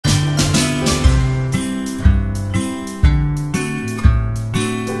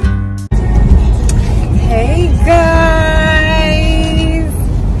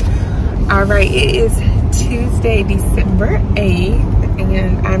right, it is Tuesday, December 8th,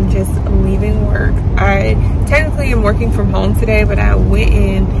 and I'm just leaving work. I technically am working from home today, but I went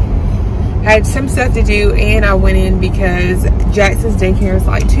in, had some stuff to do, and I went in because Jackson's daycare is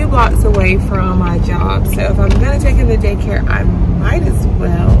like 2 blocks away from my job. So if I'm gonna take him to daycare, I might as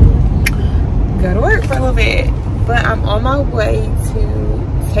well go to work for a little bit. But I'm on my way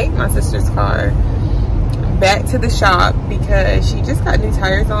to take my sister's car back to the shop because she just got new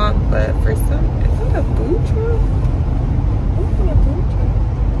tires on. But for some, is that a boot truck? What's in a boot truck?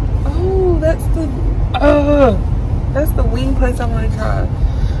 Oh, that's the wing place I want to try.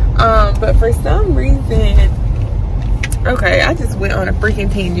 But for some reason, okay, I just went on a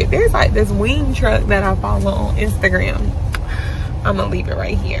freaking tangent. There's like this wing truck that I follow on Instagram. I'm gonna leave it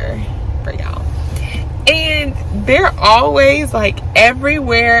right here for y'all. And they're always like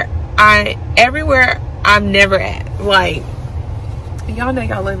everywhere I'm never at. Like, y'all know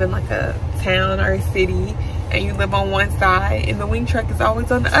y'all live in like a town or a city and you live on one side and the wing truck is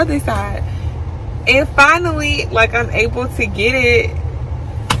always on the other side. And finally, like, I'm able to get it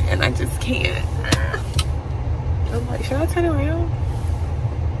and I just can't. I'm like, should I turn around?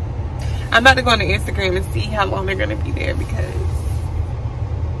 I'm about to go on Instagram and see how long they're gonna be there, because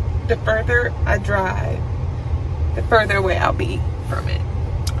the further I drive, the further away I'll be from it.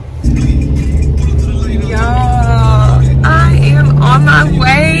 Y'all, I am on my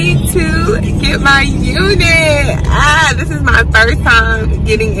way to get my unit. This is my first time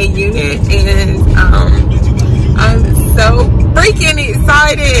getting a unit, and I'm so freaking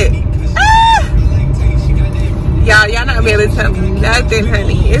excited. Y'all not gonna be able to tell me nothing,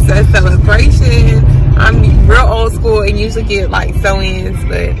 honey. It's a celebration. I'm real old school and usually get like sew-ins,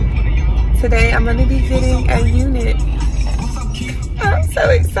 but today I'm gonna be getting a unit. I'm so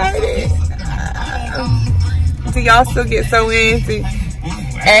excited. Do y'all still get sew-ins?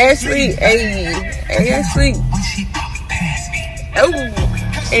 Ashley. Oh,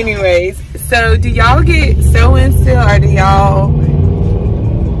 anyways, so do y'all get sew-ins still, or do y'all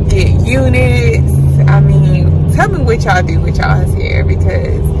get units? I mean, tell me what y'all do with y'all's hair,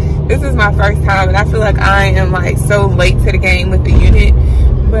 because this is my first time and I feel like I am like so late to the game with the unit.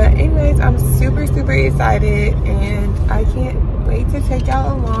 But anyways, I'm super excited and I can't wait to take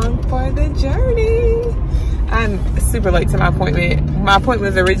y'all along for the journey. I'm super late to my appointment. My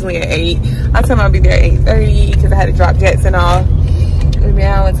appointment was originally at 8. I told them I'd be there at 8:30 because I had to drop Jackson off. And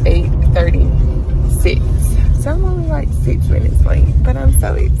now it's 8:36. So I'm only like 6 minutes late, but I'm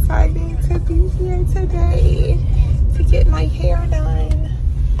so excited to be here today to get my hair done.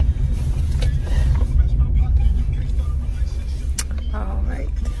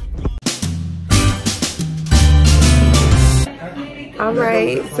 All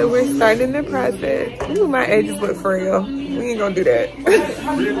right, so we're starting the process. Ooh, my edges look frail. We ain't gonna do that.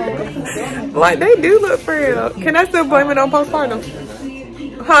 Like, they do look frail. Can I still blame it on postpartum?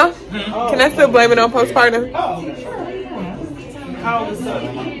 Huh? Can I still blame it on postpartum? How old is that?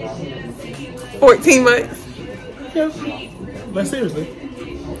 14 months. Yeah. But seriously.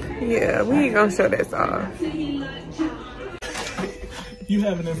 Yeah, we ain't gonna show that side. You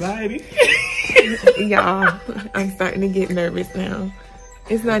having anxiety? Y'all, I'm starting to get nervous now.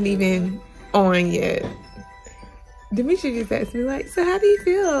 It's not even on yet. Demetria just asked me, like, so how do you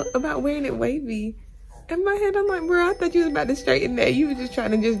feel about wearing it wavy? In my head, I'm like, bro, I thought you was about to straighten that. You were just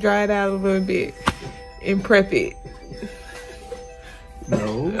trying to just dry it out a little bit and prep it.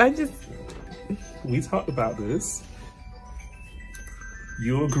 No. We talked about this.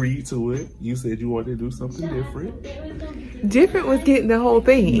 You agreed to it. You said you wanted to do something different. Different was getting the whole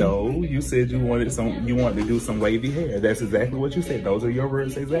thing. No, you said you wanted to do some wavy hair. That's exactly what you said. Those are your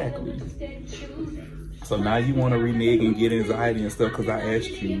words exactly. So now you want to renege and get anxiety and stuff because I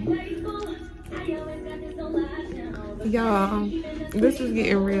asked you. Y'all, this is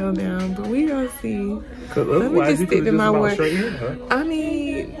getting real now, but we gonna see. Let me just stick to my word. I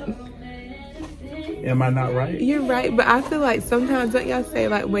mean, am I not right? You're right, but I feel like sometimes, don't y'all say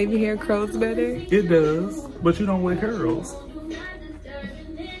like wavy hair curls better? It does, but you don't wear curls.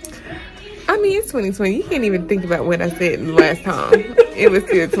 I mean, it's 2020. You can't even think about what I said the last time. It was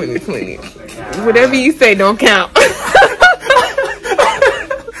still 2020. Whatever you say don't count.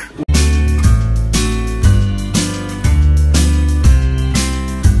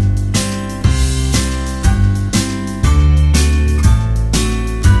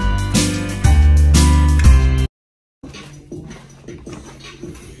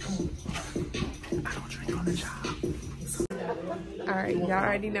 Alright, y'all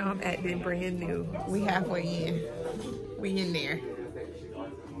already know I'm acting brand new. We halfway in. We in there.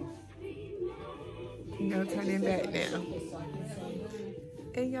 No turning back now.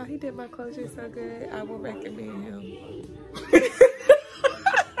 And y'all, he did my closure so good. I will recommend him.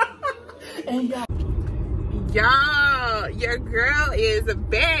 And y'all, your girl is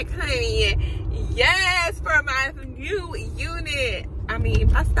back, honey. Yes, for my new unit. I mean,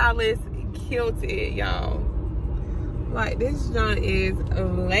 my stylist killed it, y'all. Like, this joint is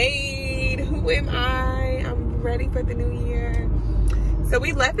laid. Who am I? I'm ready for the new year. So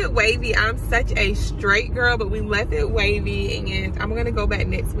we left it wavy. I'm such a straight girl, but we left it wavy, and I'm gonna go back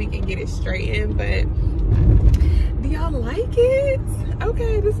next week and get it straightened. But do y'all like it?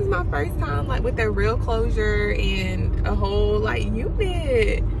 Okay, this is my first time like with a real closure and a whole like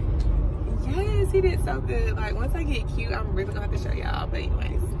unit. Yes, he did so good. Like, once I get cute, I'm really gonna have to show y'all. But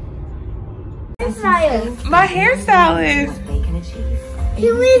anyways, my hairstylist.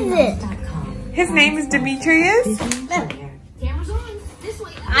 Who is it? His name is Demetrius.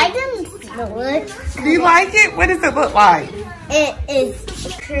 I didn't know it. Do you like it? What does it look like? It is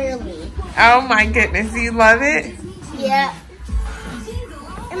curly. Oh my goodness, do you love it? Yeah.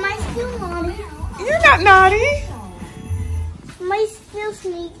 Am I still naughty? You're not naughty. Am I still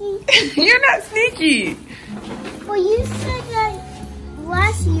sneaky? You're not sneaky. Well, you said that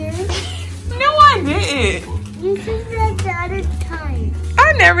last year. No, I didn't. You said that the other time.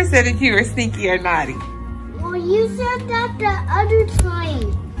 I never said that you were sneaky or naughty. Well, you said that the other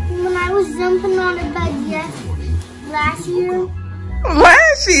time. When I was jumping on the bed last year.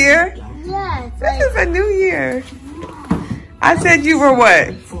 Last year? Yes. This is a new year. I said you were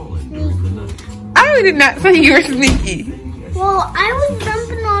what? Sneaky. I did not say you were sneaky. Well, I was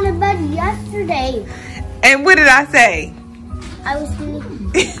jumping on the bed yesterday. And what did I say? I was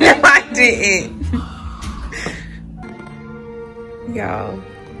sneaky. No, I didn't. Y'all,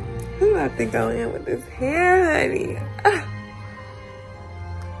 who do I think I am with this hair, honey?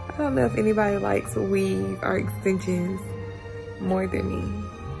 I don't know if anybody likes weave or extensions more than me.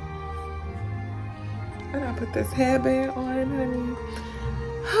 And I put this hairband on,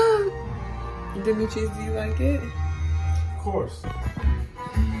 honey. Demetrius, do you like it? of course.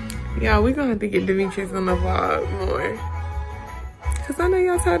 Yeah, we're gonna have to get Demetrius on the vlog more. Cause I know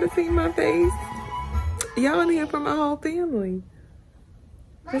y'all tired of seeing my face. Y'all want to hear from my whole family.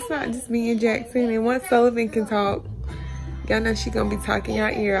 It's not just me and Jackson. And once Sullivan can talk, y'all know she gonna be talking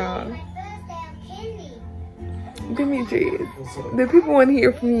y'all ear off. Demetrius, the people want to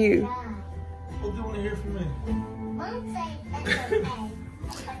hear from you. What do you want to hear from me?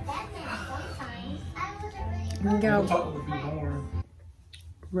 Y'all, Talking to people more.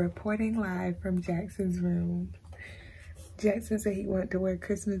 reporting live from Jackson's room. Jackson said he wanted to wear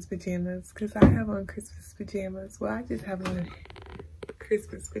Christmas pajamas because I have on Christmas pajamas. Well, I just have on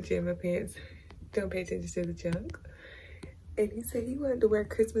Christmas pajama pants. Don't pay attention to the junk. And he said he wanted to wear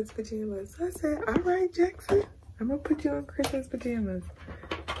Christmas pajamas. So I said, all right, Jackson, I'm going to put you on Christmas pajamas.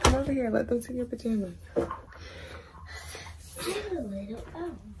 Come over here. Let them see your pajamas. You're a little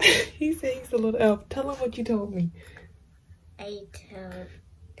elf. He said he's a little elf. Tell him what you told me. I told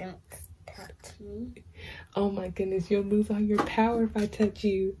don't touch me. Oh my goodness, you'll lose all your power if I touch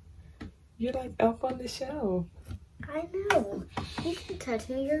you. You're like Elf on the Shelf. I know. You can touch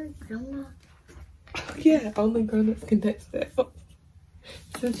me. You're grown up. Oh yeah, only grown-ups can touch that.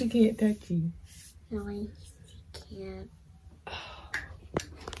 So she can't touch you. No, I can't.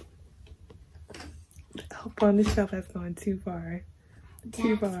 Elf on the Shelf has gone too far.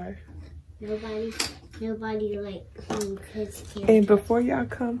 Too far. Nobody like kids can't. And before y'all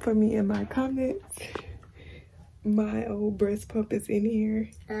come for me in my comments, my old breast pump is in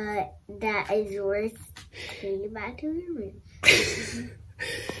here. That is yours. Take it back to your room.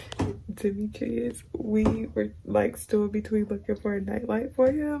 Demetrius, we were like still between looking for a nightlight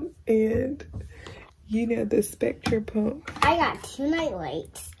for him, and you know the Spectra pump. I got 2 night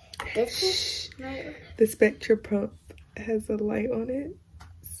lights. This is night. The Spectra pump has a light on it,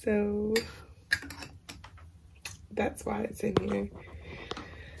 so that's why it's in here.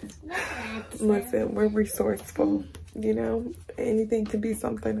 Listen, we're resourceful, you know. Anything could be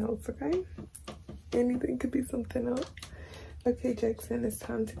something else, okay? Anything could be something else. Okay, Jackson, it's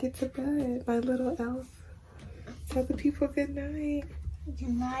time to get to bed, my little elf. Tell the people good night. Good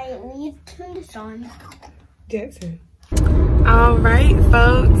night. Will you turn this on? Jackson. All right,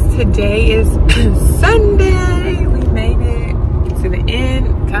 folks. Today is Sunday. We made it to the end,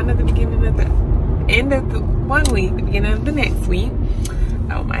 kind of the beginning of the end of the 1 week, the beginning of the next week.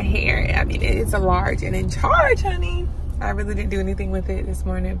 Oh, my hair. I mean, it's a large and in charge, honey. I really didn't do anything with it this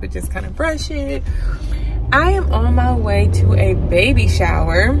morning, but just kind of brush it. I am on my way to a baby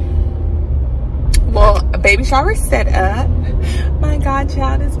shower. Well, a baby shower set up. My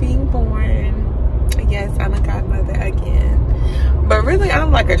godchild is being born. Yes, I'm a godmother again. But really,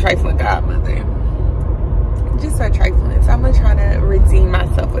 I'm like a trifling godmother. Just so trifling. So I'm gonna try to redeem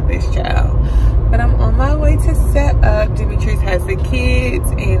myself with this child. But I'm on my way to set up. Demetrius has the kids,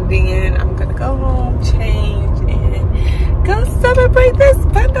 and then I'm gonna go home, change, and go celebrate this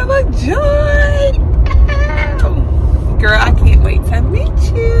bundle of joy. Ow. Girl, I can't wait to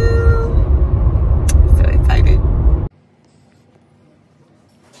meet you. I'm so excited.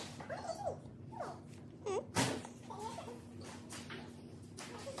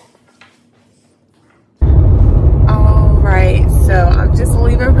 So I'm just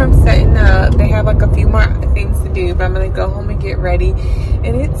leaving from setting up. They have like a few more things to do, but I'm gonna go home and get ready.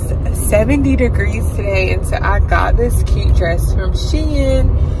 And it's 70 degrees today, and so I got this cute dress from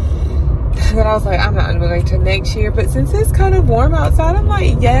Shein that I was like, I'm not gonna wait till next year. But since it's kind of warm outside, I'm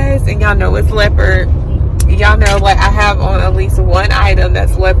like, yes. And y'all know it's leopard. Y'all know, like, I have on at least one item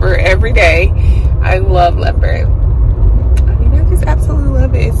that's leopard every day. I love leopard. I mean, I just absolutely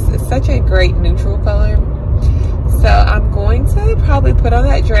love it. It's such a great neutral color. So I'm going to probably put on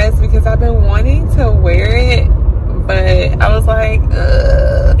that dress because I've been wanting to wear it, but I was like,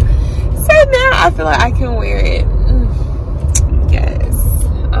 ugh. So now I feel like I can wear it. Yes.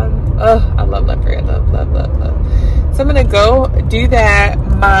 I love leopard. Love. So I'm gonna go do that.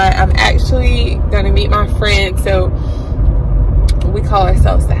 I'm actually gonna meet my friend. So we call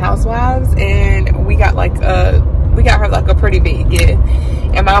ourselves the Housewives, and we got her like a pretty big gift.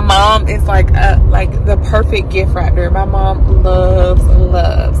 And my mom is like the perfect gift wrapper. My mom loves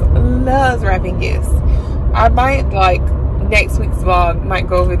wrapping gifts. I might, like, next week's vlog might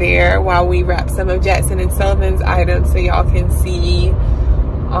go over there while we wrap some of Jackson and Sullivan's items, so y'all can see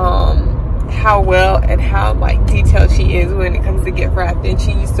how well and how like detailed she is when it comes to gift wrapping.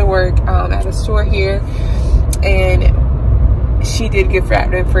 She used to work at a store here, and she did gift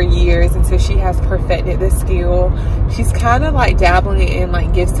wrapping for years, and so she has perfected the skill. She's kind of like dabbling in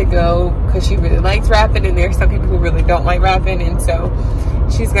like gifts to go because she really likes wrapping, and there's some people who really don't like wrapping, and so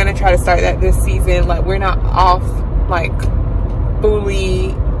she's gonna try to start that this season. Like, we're not off like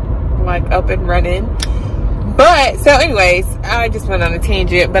fully like up and running. But so anyways, I just went on a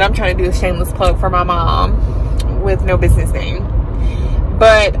tangent, but I'm trying to do a shameless plug for my mom with no business name.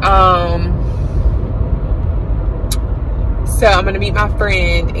 But so I'm gonna meet my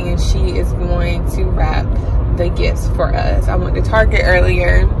friend, and she is going to wrap the gifts for us. I went to Target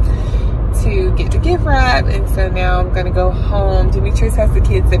earlier to get the gift wrap, and so now I'm gonna go home. Demetrius has the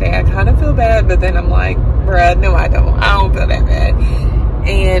kids today. I kind of feel bad, but then I'm like, bruh, no, I don't feel that bad.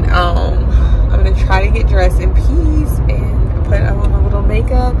 And I'm gonna try to get dressed in peace and put on a little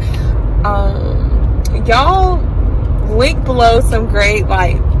makeup. Y'all, link below some great,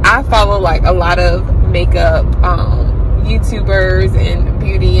 like, I follow like a lot of makeup YouTubers and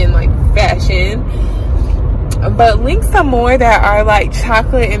beauty and like fashion, but link some more that are like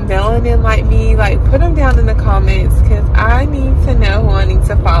chocolate and melanin like me. Like, put them down in the comments because I need to know who I need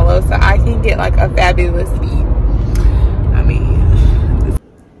to follow so I can get like a fabulous beat. I mean,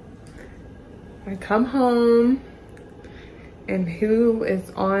 I come home and who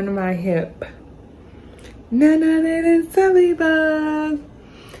is on my hip? None other than Sally Bug.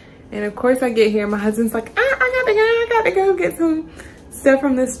 And of course I get here, my husband's like, I gotta go get some stuff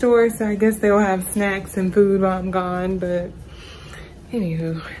from the store. So I guess they'll have snacks and food while I'm gone. But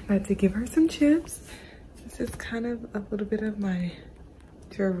anywho, I'm about to give her some chips. This is kind of a little bit of my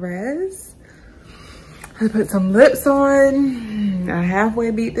dress. I put some lips on. I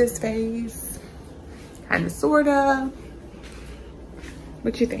halfway beat this face. Kinda, sorta.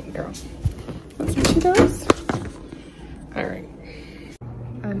 What you think, girl? That's what she does? All right.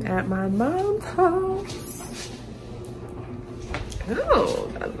 I'm at my mom's house.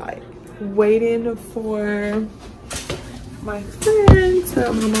 Oh, I'm like waiting for my friend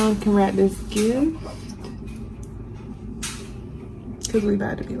so my mom can wrap this gift. Cause we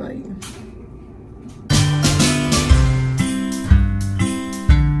about to be late.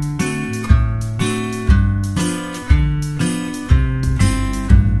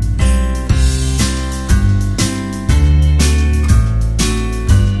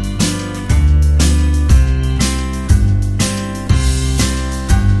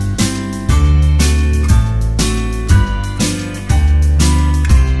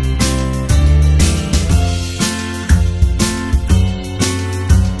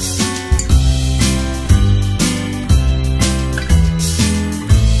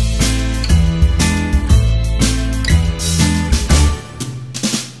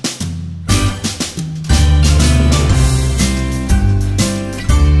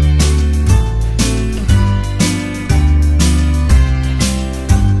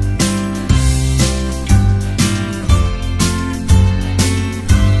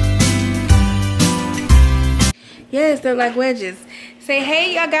 Yes, they're like wedges. Say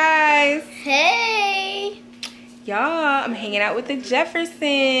hey, y'all guys. Hey. Y'all, I'm hanging out with the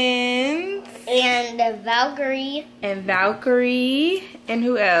Jeffersons. And Valkyrie. And Valkyrie. And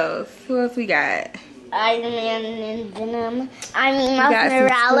who else? Who else we got? Iron Man and Venom. I mean, We Miles got some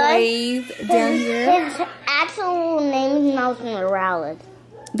Morales. toys down here. His actual name is Miles Morales.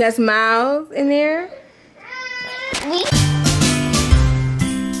 That's Miles in there. We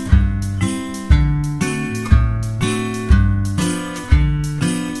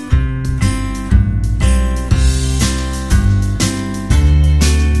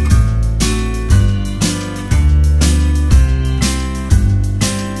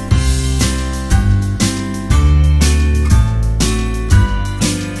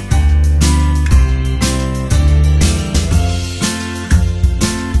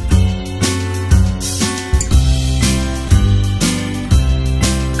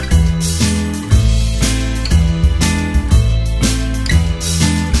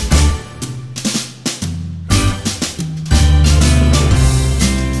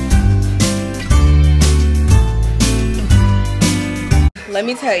Let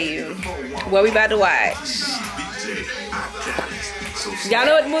me tell you what we about to watch. Y'all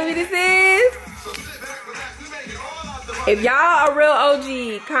know what movie this is? If y'all are real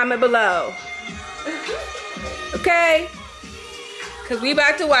OG, comment below. Okay? Because we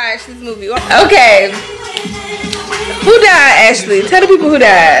about to watch this movie. Okay. Who died, Ashley? Tell the people who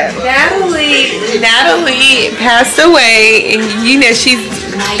died. Natalie passed away, and you know she's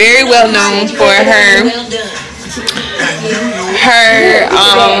very well known for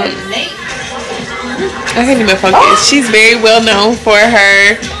I can't even focus. She's very well known for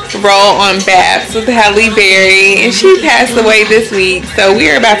her role on B.A.Ps with Halle Berry, and she passed away this week, so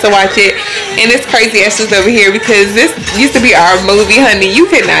we're about to watch it. And it's crazy Ashley's over here because this used to be our movie, honey. You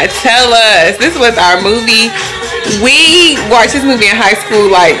could not tell us. This was our movie. We watched this movie in high school.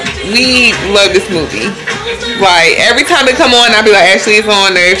 Like, we love this movie. Like, every time it come on, I'll be like, Ashley is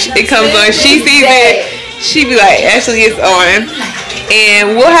on. Or if it comes on, she sees it, she be like, Ashley is on.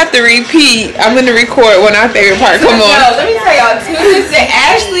 And we'll have to repeat. I'm gonna record when our favorite part come on. No, let me tell y'all too.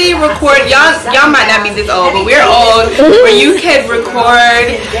 Ashley record. Y'all might not be this old, but we're old. Where you can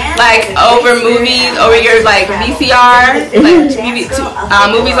record like over movies, over your like VCR, like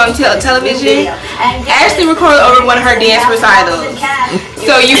movies on television. Ashley recorded over one of her dance recitals.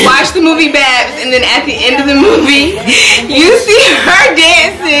 So you watch the movie B.A.Ps, and then at the end of the movie, you see her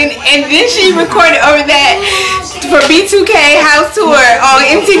dancing, and then she recorded over that for B2K house tour on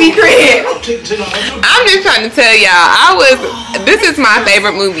MTV Crib. I'm just trying to tell y'all, this is my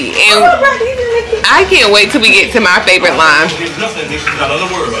favorite movie, and I can't wait till we get to my favorite line.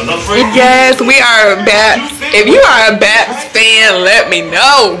 Yes, we are B.A.Ps. If you are a B.A.Ps fan, let me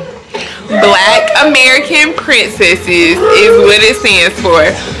know. Black American Princesses is what it stands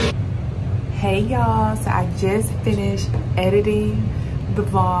for. Hey y'all, so I just finished editing the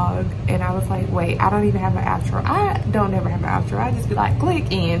vlog and I was like, wait, I don't even have an outro. I don't ever have an outro. I just be like,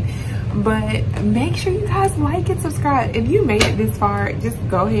 click in. But make sure you guys like and subscribe. If you made it this far, just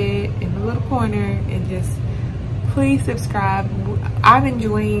go ahead in the little corner and just please subscribe. I'm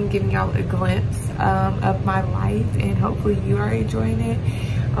enjoying giving y'all a glimpse of my life, and hopefully you are enjoying it.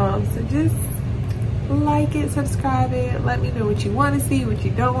 So just like it, subscribe it, let me know what you want to see, what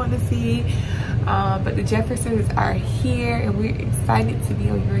you don't want to see. But the Jeffersons are here and we're excited to be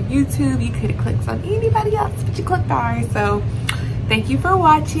on your YouTube. You could have clicked on anybody else, but you clicked ours. So thank you for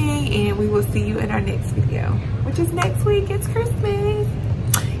watching, and we will see you in our next video, which is next week. It's Christmas.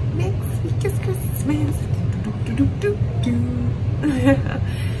 Next week is Christmas.